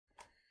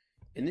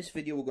In this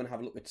video we're going to have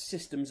a look at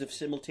systems of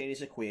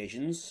simultaneous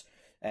equations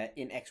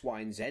in x,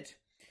 y and z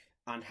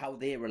and how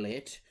they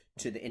relate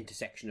to the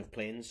intersection of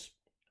planes.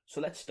 So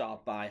let's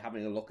start by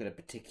having a look at a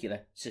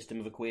particular system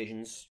of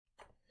equations.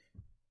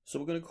 So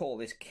we're going to call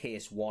this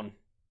case 1.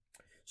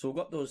 So we've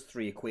got those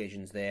three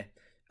equations there.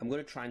 I'm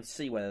going to try and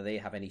see whether they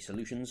have any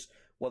solutions.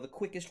 Well, the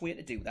quickest way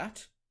to do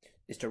that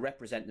is to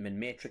represent them in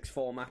matrix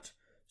format.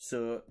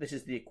 So this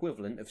is the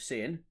equivalent of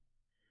saying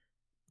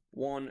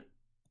 1,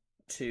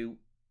 2,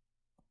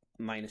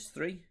 minus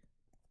 3,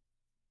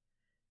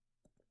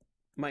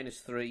 minus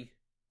 3,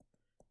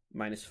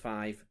 minus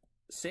 5,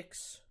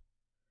 6,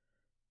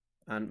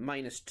 and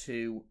minus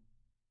 2,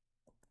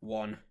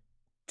 1,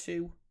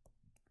 2,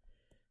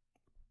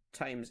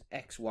 times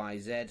x, y,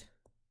 z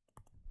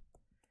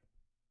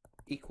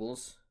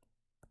equals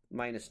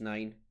minus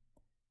 9,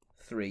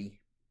 3,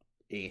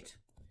 8.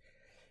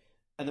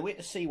 And the way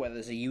to see whether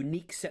there's a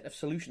unique set of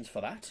solutions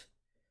for that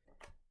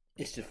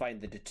is to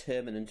find the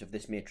determinant of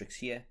this matrix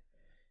here.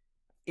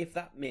 If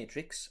that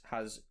matrix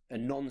has a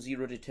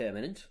non-zero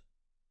determinant,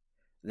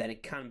 then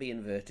it can be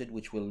inverted,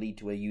 which will lead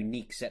to a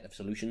unique set of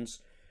solutions.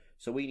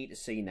 So we need to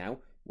see now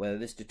whether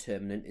this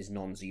determinant is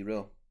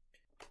non-zero.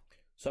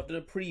 So I've done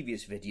a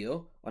previous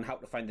video on how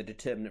to find the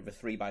determinant of a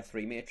 3 by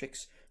 3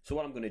 matrix. So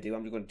what I'm going to do,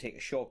 I'm going to take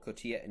a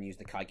shortcut here and use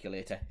the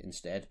calculator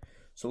instead.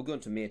 So we'll go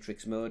into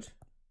matrix mode.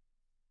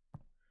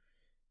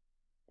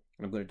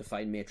 And I'm going to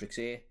define matrix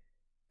A,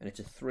 and it's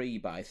a 3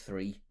 by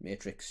 3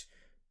 matrix.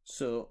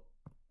 So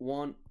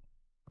 1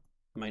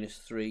 minus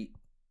 3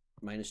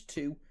 minus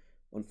 2.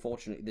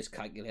 Unfortunately, this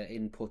calculator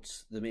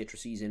inputs the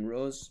matrices in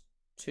rows.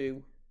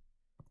 2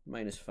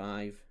 minus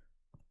 5,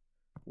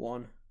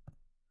 1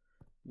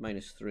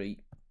 minus 3,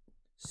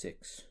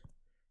 6,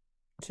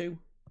 2.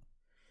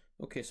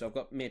 Okay, so I've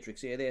got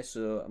matrix A there,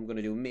 so I'm going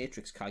to do a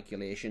matrix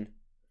calculation.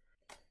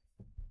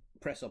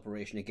 Press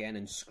operation again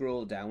and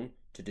scroll down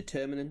to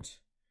determinant.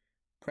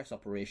 Press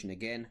operation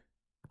again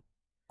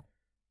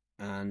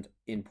and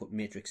input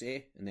matrix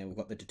A, and then we've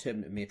got the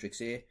determinant of matrix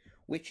A,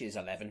 which is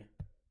 11.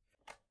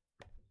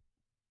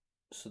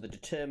 So the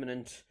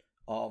determinant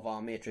of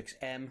our matrix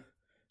M,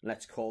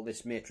 let's call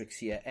this matrix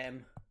here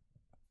M,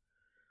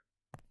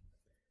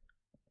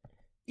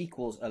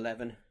 equals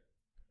 11.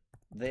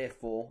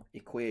 Therefore,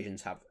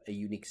 equations have a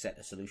unique set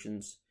of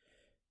solutions.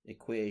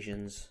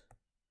 Equations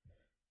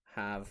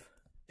have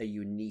a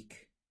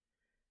unique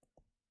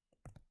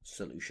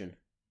solution.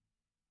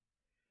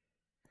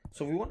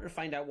 So if we wanted to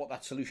find out what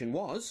that solution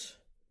was,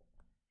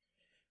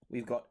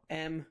 we've got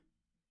M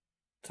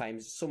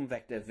times some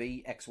vector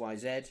V, x, y,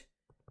 z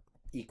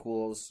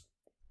equals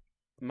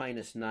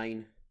minus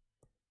 9,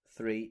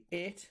 3,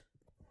 8.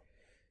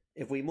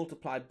 If we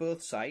multiply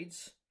both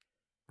sides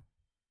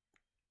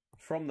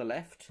from the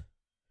left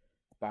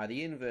by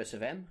the inverse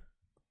of M,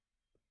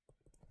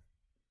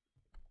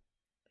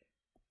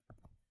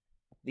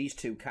 these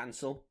two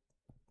cancel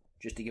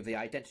just to give the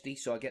identity,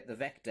 so I get the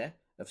vector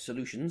of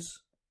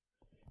solutions,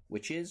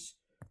 which is,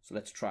 so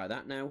let's try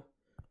that now.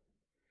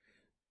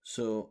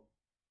 So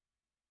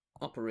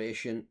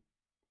operation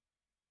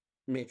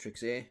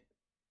matrix A,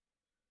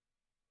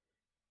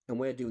 and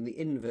we're doing the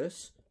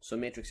inverse, so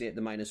matrix A at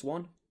the minus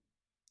 1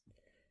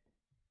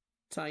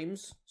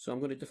 times, so I'm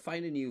going to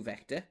define a new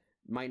vector,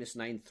 minus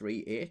 9,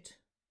 3, 8.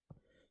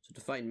 So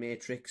define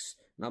matrix,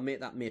 and I'll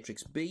make that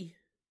matrix B.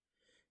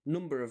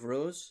 Number of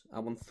rows, I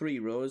want 3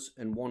 rows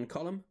and 1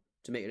 column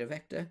to make it a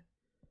vector,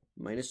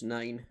 minus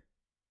 9,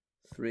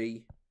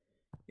 3,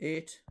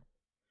 8.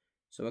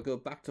 So I go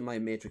back to my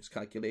matrix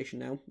calculation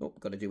now. Oh,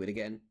 got to do it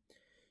again.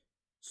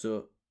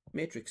 So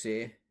matrix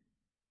A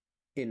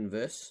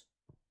inverse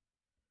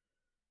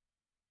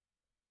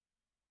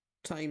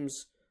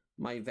times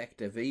my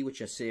vector V,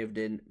 which I saved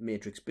in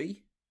matrix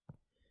B,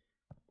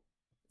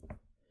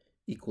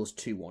 equals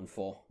 2, 1,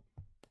 4.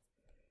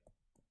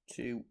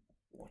 2,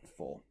 1,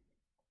 4.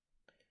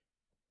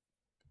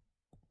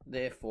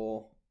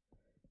 Therefore,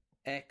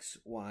 x,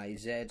 y,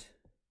 z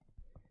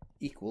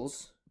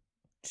equals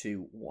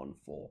 2, 1,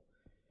 4.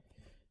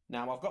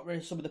 Now I've got rid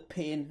of some of the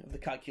pain of the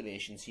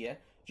calculations here,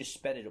 just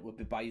sped it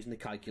up by using the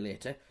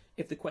calculator.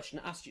 If the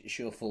question asked you to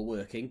show full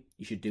working,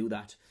 you should do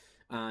that,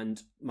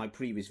 and my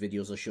previous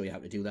videos will show you how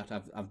to do that.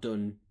 I've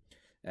done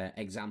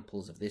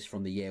examples of this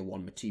from the year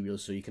 1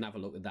 materials, so you can have a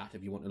look at that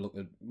if you want to look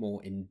at a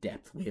more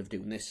in-depth way of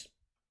doing this.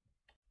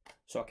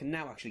 So I can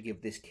now actually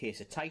give this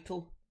case a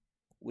title,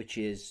 which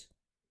is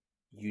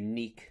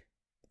unique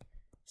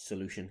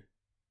solution.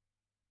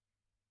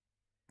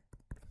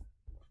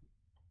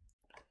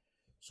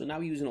 So now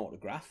using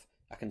autograph,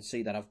 I can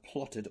see that I've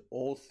plotted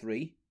all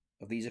 3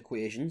 of these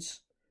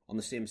equations on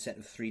the same set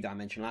of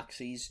 3-dimensional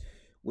axes,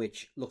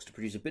 which looks to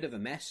produce a bit of a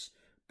mess,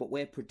 but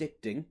we're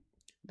predicting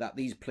that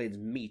these planes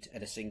meet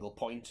at a single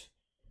point.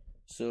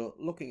 So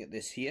looking at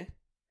this here,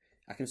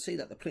 I can see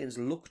that the planes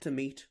look to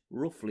meet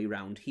roughly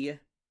round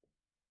here.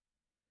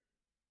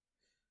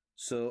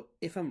 So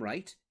if I'm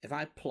right, if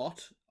I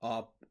plot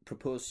our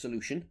proposed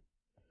solution,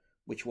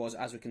 which was,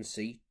 as we can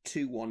see,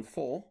 2, 1,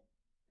 4,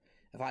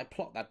 if I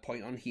plot that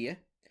point on here,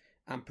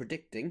 I'm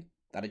predicting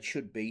that it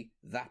should be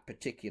that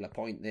particular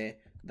point there.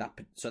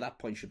 So that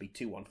point should be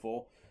 2, 1,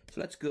 4.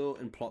 So let's go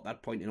and plot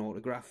that point in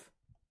autograph.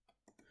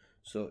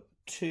 So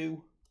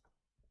 2,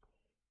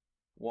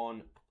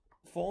 1,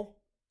 4.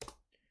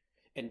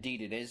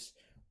 Indeed it is.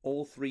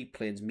 All three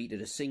planes meet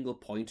at a single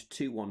point,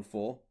 2, 1,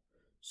 4.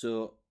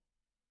 So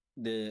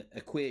the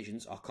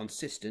equations are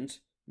consistent,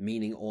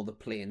 meaning all the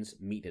planes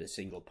meet at a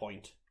single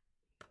point.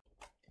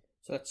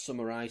 So let's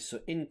summarise. So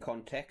in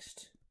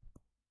context,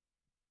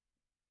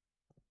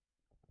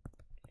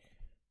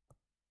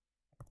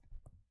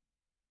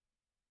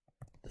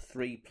 the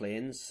three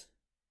planes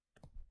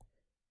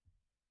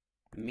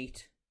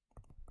meet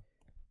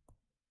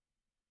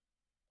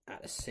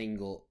at a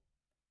single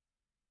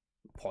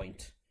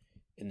point,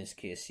 in this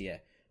case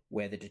here,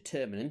 where the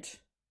determinant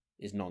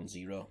is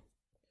non-zero.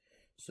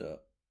 So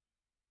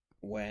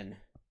when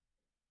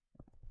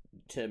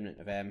determinant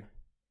of m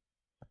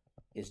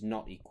is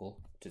not equal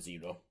to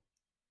 0.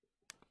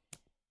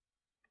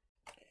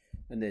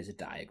 And there's a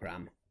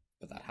diagram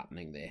of that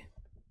happening there.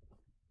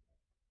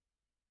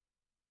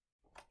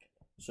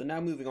 So now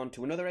moving on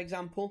to another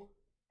example.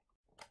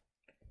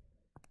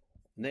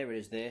 And there it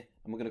is there.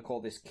 And we're going to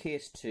call this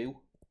case 2,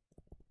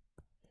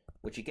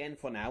 which again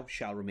for now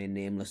shall remain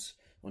nameless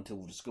until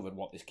we've discovered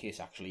what this case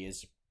actually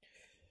is.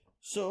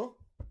 So,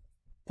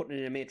 putting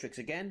it in a matrix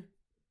again,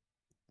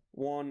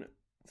 1,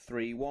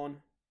 3, 1,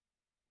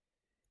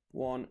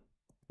 1,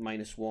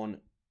 minus 1,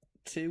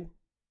 2,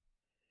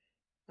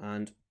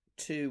 and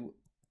 2,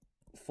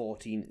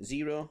 14,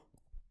 0,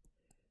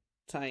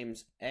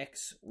 times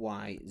x,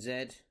 y,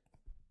 z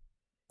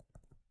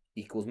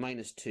equals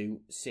minus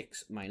 2,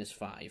 6, minus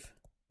 5.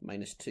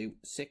 Minus 2,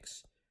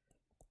 6,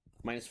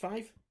 minus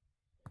 5.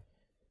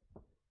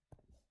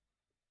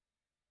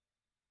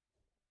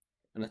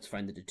 And let's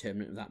find the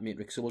determinant of that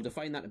matrix. So we'll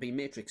define that to be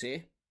matrix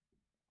A,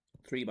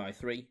 3 by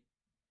 3.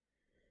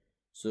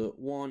 So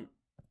 1,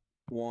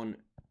 1,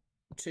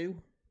 2,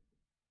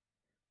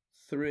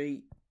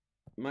 3,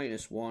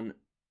 minus 1,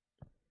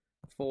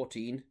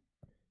 14.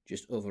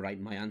 Just overwrite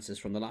my answers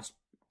from the last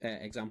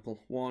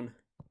example. 1,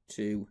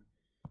 2,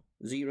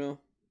 0.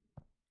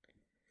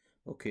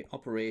 Okay,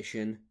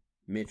 operation,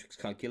 matrix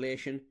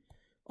calculation.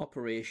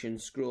 Operation,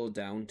 scroll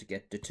down to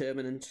get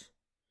determinant.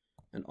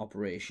 And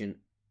operation,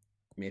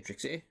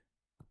 matrix A.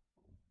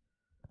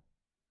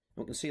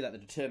 We can see that the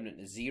determinant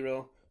is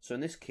 0. So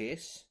in this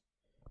case,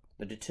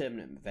 the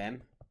determinant of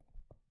m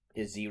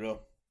is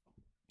 0.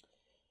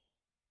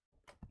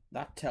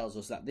 That tells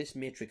us that this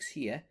matrix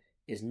here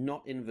is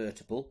not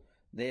invertible.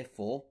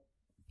 Therefore,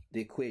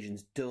 the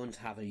equations don't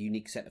have a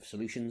unique set of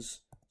solutions.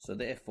 So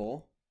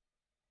therefore,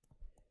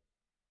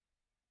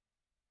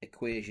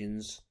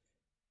 equations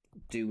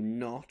do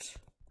not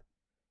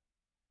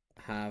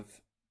have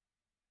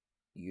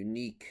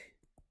unique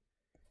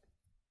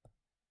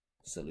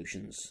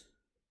solutions.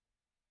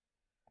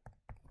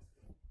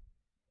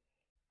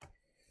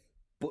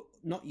 But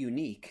not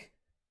unique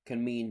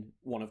can mean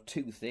one of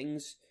two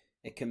things.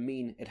 It can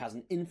mean it has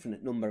an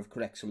infinite number of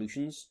correct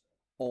solutions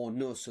or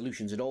no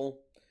solutions at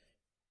all.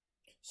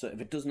 So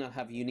if it does not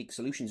have unique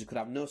solutions, it could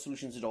have no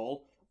solutions at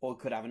all, or it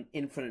could have an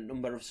infinite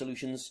number of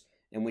solutions,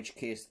 in which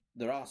case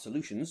there are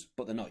solutions,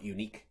 but they're not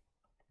unique.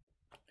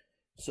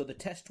 So the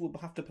test we'll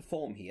have to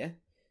perform here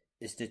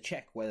is to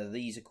check whether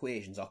these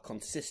equations are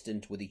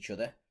consistent with each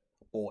other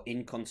or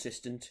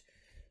inconsistent.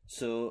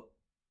 So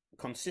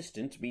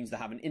consistent means they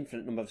have an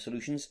infinite number of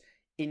solutions.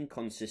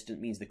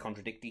 Inconsistent means they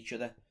contradict each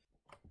other.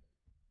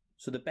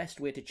 So the best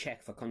way to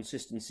check for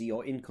consistency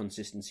or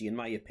inconsistency, in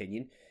my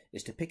opinion,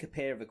 is to pick a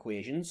pair of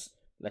equations,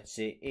 let's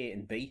say A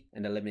and B,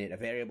 and eliminate a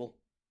variable.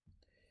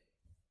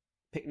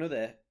 Pick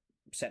another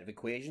set of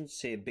equations,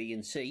 say B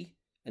and C,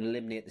 and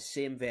eliminate the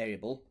same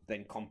variable,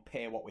 then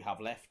compare what we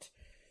have left.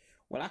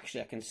 Well,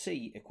 actually, I can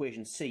see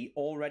equation C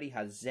already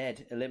has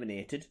Z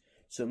eliminated,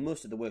 so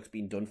most of the work's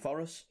been done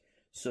for us.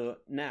 So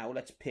now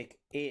let's pick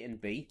A and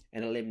B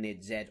and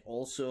eliminate Z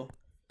also.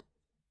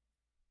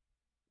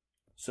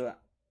 So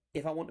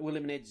if I want to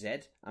eliminate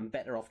Z, I'm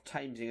better off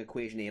timesing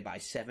equation A by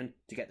 7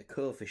 to get the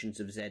coefficients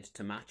of Z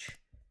to match.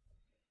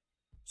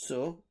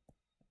 So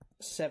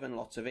 7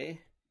 lots of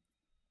A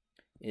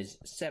is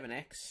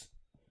 7x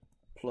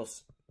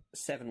plus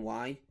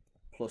 7y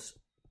plus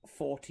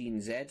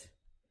 14z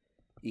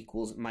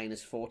equals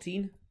minus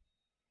 14.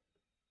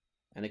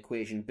 And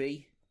equation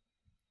B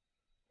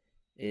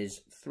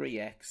is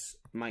 3x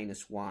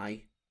minus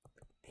y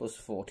plus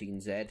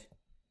 14z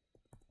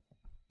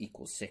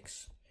equals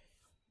 6.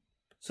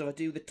 So if I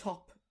do the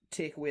top,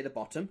 take away the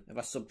bottom, if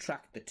I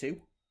subtract the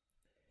 2,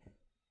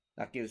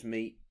 that gives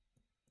me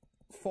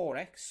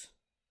 4x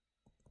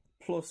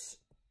plus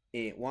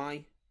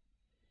 8y,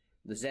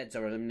 the z's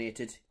are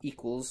eliminated,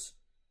 equals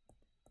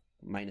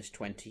minus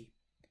 20.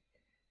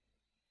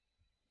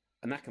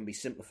 And that can be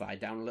simplified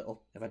down a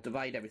little. If I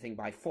divide everything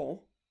by 4,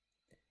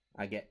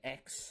 I get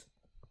x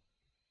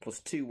plus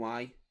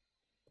 2y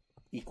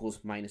equals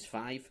minus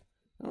 5.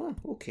 Oh,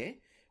 okay.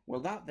 Well,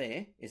 that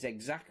there is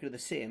exactly the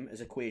same as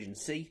equation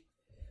C.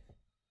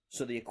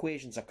 So the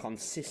equations are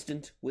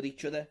consistent with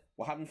each other.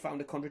 We haven't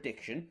found a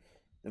contradiction.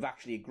 they've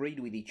actually agreed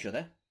with each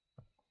other.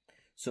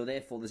 So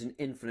therefore there's an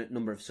infinite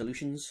number of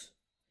solutions.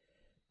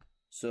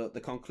 So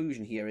the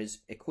conclusion here is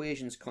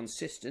equations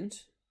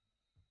consistent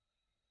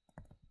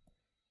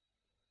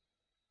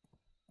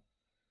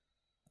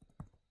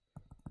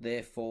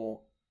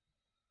therefore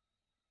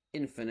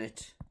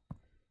infinite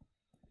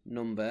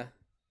number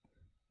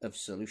of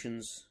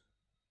solutions.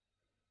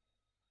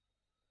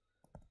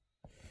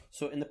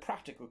 So in the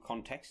practical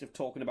context of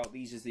talking about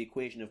these as the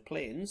equation of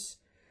planes,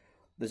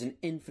 there's an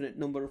infinite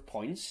number of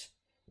points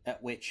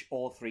at which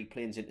all three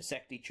planes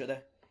intersect each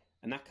other,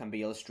 and that can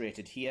be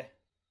illustrated here.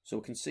 So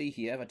we can see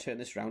here, if I turn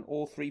this around,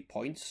 all 3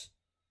 points,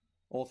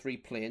 all 3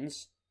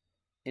 planes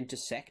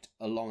intersect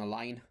along a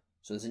line.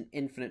 So there's an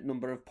infinite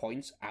number of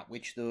points at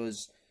which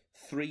those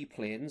 3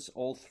 planes,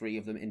 all 3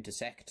 of them,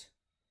 intersect.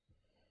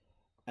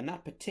 And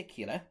that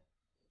particular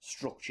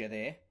structure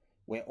there,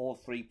 where all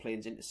 3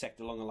 planes intersect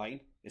along a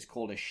line, is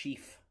called a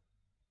sheaf.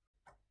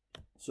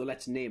 So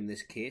let's name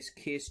this case.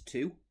 Case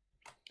 2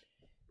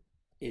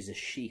 is a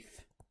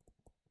sheaf,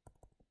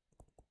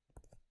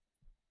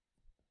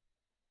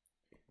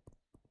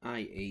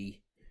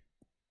 i.e.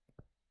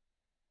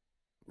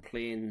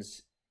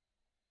 planes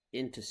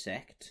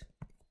intersect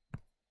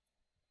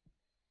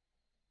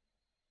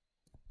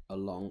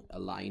along a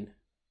line.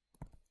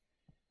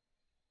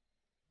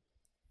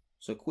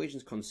 So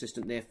equations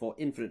consistent, therefore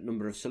infinite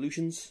number of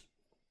solutions,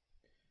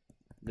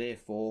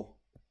 therefore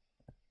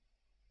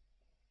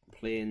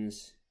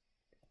planes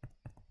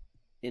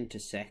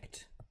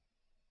intersect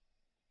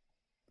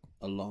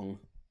along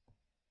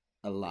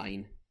a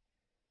line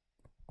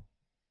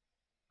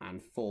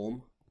and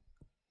form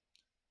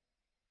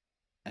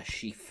a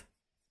sheaf.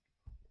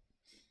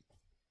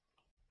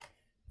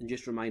 And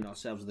just remind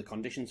ourselves of the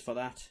conditions for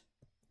that.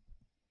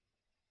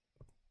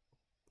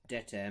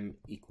 Det m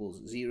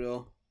equals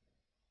 0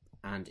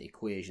 and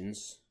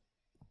equations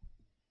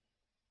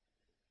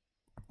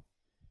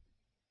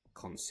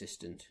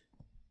consistent.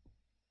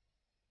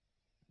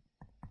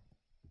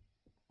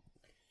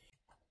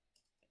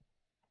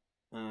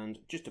 And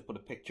just to put a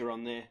picture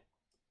on there,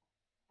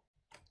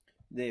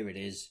 there it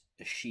is,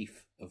 a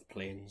sheaf of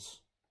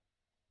planes.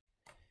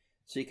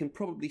 So you can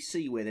probably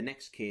see where the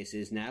next case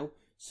is now.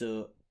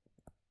 So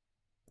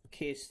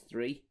case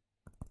 3,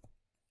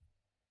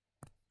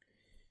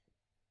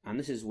 and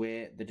this is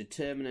where the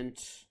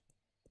determinant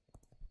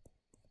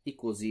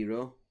equals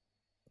 0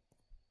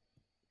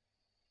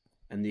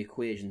 and the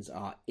equations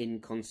are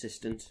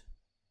inconsistent.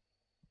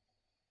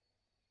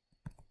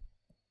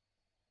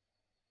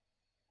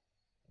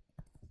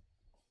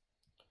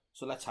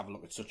 So let's have a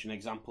look at such an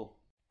example.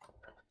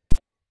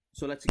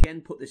 So let's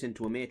again put this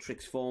into a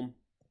matrix form.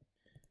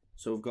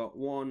 So we've got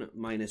 1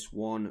 minus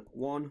 1,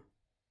 1,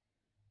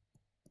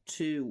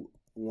 2,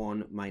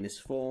 1 minus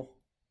 4,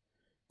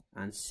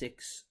 and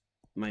 6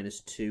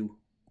 minus 2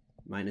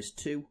 minus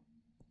 2.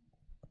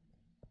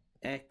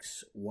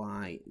 X,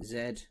 Y,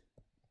 Z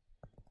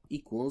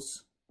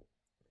equals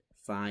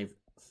 5,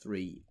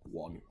 3,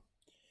 1.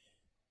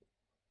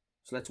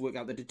 So let's work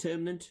out the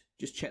determinant.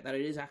 Just check that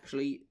it is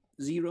actually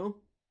 0.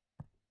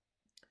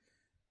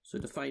 So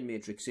define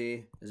matrix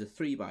A as a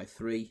 3 by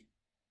 3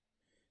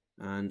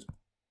 and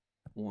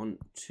 1,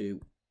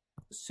 2,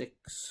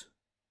 6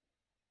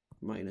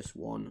 minus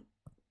 1,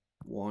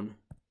 1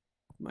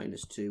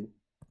 minus 2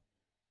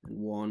 and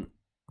 1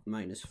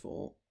 minus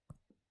 4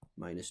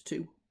 minus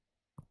 2.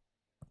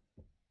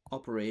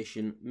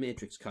 Operation,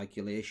 matrix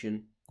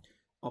calculation,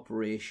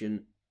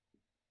 operation,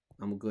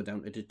 and we'll go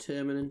down to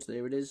determinant,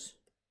 there it is,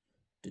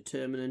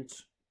 determinant,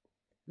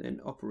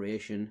 then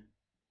operation,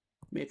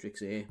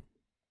 matrix A,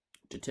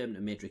 determinant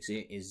of matrix A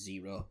is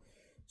 0.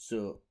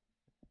 So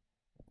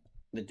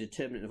the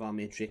determinant of our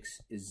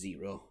matrix is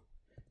 0.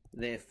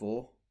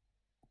 Therefore,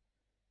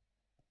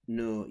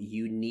 no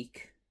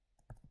unique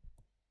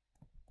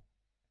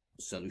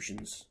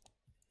solutions.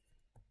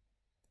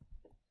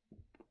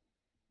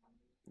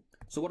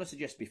 So what I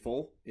suggested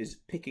before is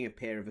picking a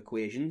pair of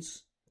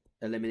equations,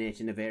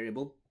 eliminating a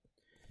variable,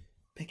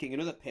 picking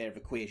another pair of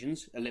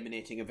equations,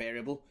 eliminating a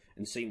variable,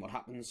 and seeing what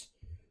happens.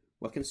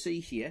 Well, I can see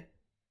here,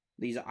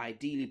 these are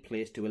ideally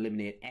placed to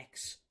eliminate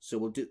x, so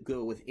we'll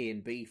go with A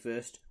and B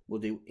first.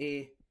 We'll do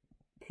A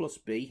plus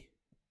B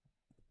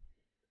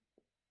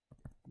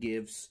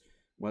gives,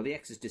 well, the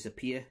x's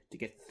disappear to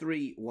get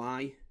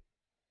 3y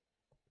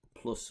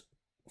plus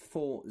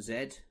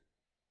 4z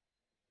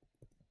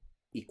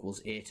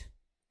equals 8.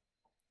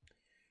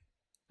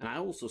 And I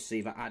also see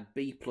if I add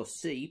B plus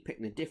C,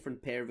 picking a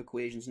different pair of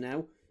equations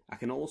now, I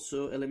can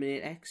also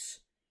eliminate x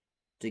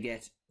to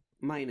get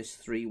minus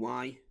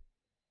 3y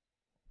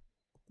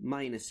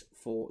minus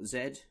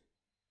 4z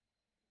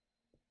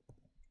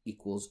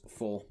equals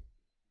 4.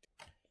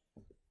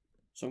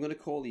 So I'm going to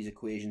call these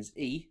equations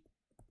E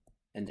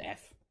and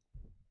F.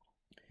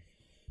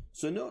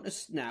 So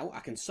notice now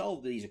I can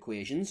solve these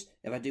equations.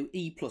 If I do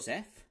E plus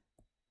F,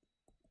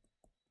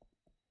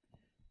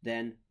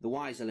 then the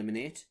y's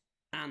eliminate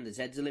and the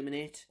z's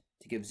eliminate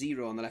to give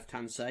 0 on the left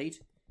hand side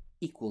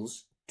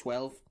equals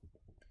 12.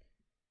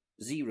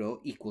 0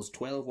 equals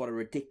 12. What a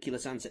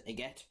ridiculous answer to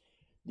get.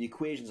 the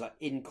equations are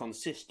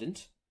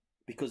inconsistent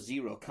because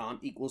 0 can't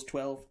equals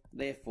 12.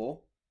 Therefore,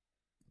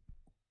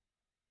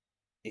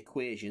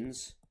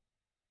 equations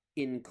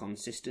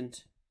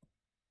inconsistent.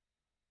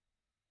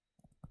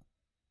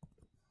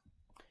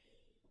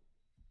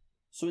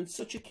 So in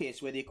such a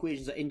case where the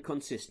equations are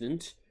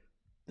inconsistent,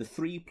 the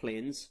three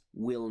planes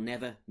will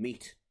never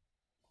meet.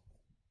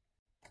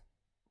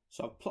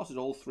 So I've plotted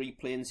all three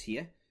planes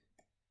here,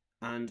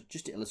 and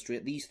just to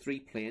illustrate, these three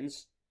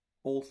planes,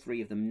 all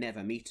three of them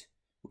never meet.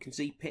 We can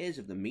see pairs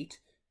of them meet,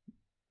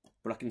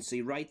 but I can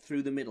see right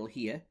through the middle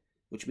here,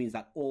 which means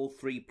that all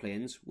three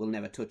planes will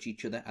never touch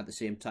each other at the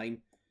same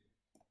time.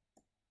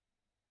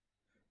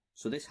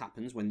 So this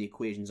happens when the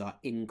equations are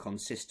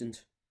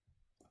inconsistent.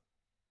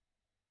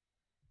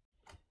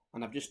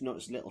 And I've just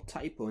noticed a little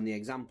typo in the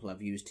example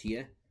I've used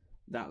here.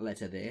 That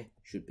letter there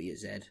should be a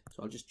Z,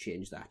 so I'll just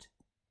change that.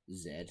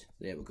 Z,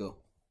 there we go.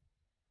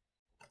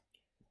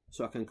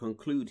 So I can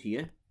conclude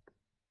here,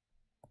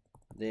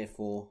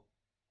 therefore,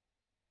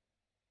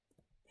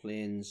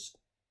 planes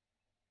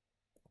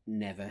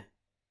never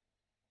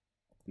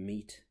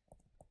meet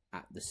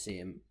at the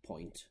same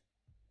point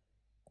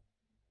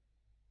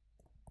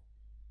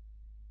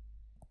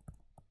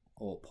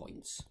or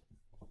points.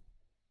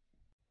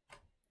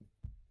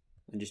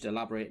 And just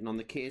elaborating on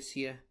the case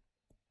here,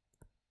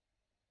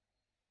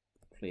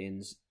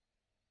 planes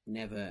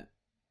never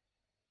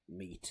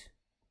meet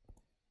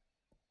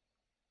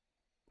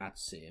at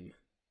same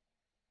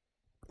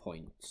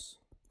points.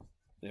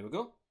 There we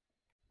go.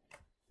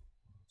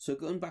 So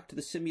going back to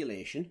the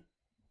simulation,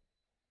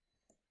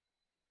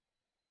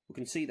 we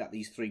can see that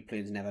these three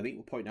planes never meet.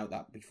 We'll point out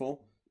that before,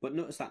 but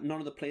notice that none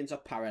of the planes are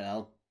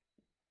parallel.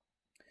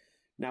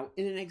 Now,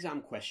 in an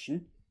exam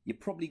question, you're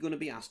probably going to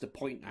be asked to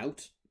point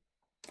out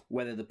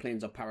whether the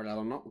planes are parallel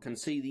or not. We can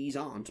see these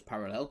aren't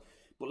parallel,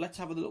 but let's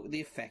have a look at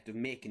the effect of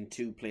making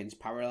two planes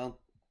parallel.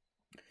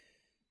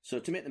 So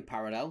to make them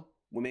parallel,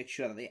 we'll make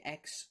sure that the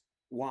x,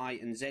 y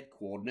and z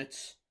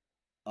coordinates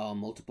are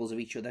multiples of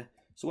each other.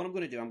 So what I'm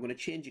going to do, I'm going to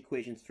change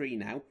equation 3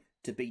 now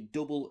to be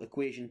double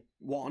equation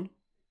 1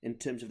 in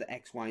terms of the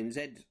x, y and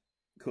z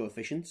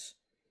coefficients,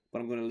 but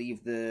I'm going to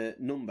leave the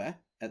number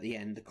at the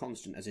end, the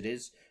constant as it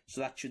is.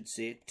 So that should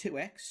say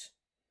 2x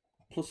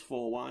plus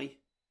 4y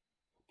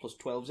plus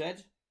 12z.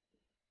 So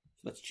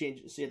let's change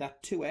it to say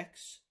that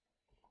 2x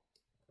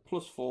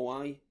plus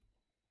 4y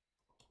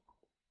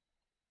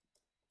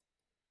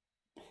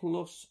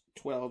plus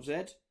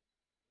 12z,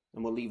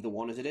 and we'll leave the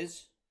 1 as it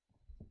is.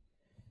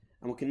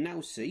 And we can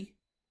now see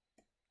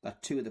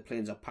that two of the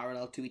planes are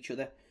parallel to each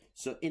other.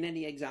 So in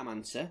any exam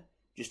answer,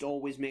 just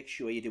always make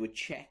sure you do a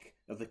check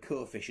of the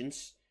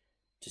coefficients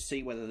to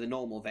see whether the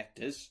normal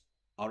vectors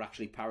are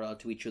actually parallel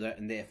to each other,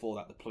 and therefore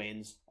that the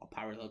planes are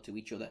parallel to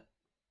each other.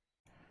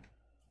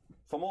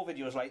 For more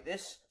videos like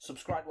this,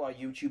 subscribe to our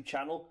YouTube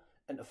channel,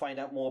 and to find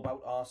out more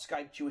about our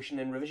Skype tuition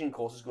and revision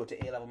courses, go to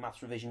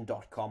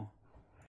alevelmathsrevision.com.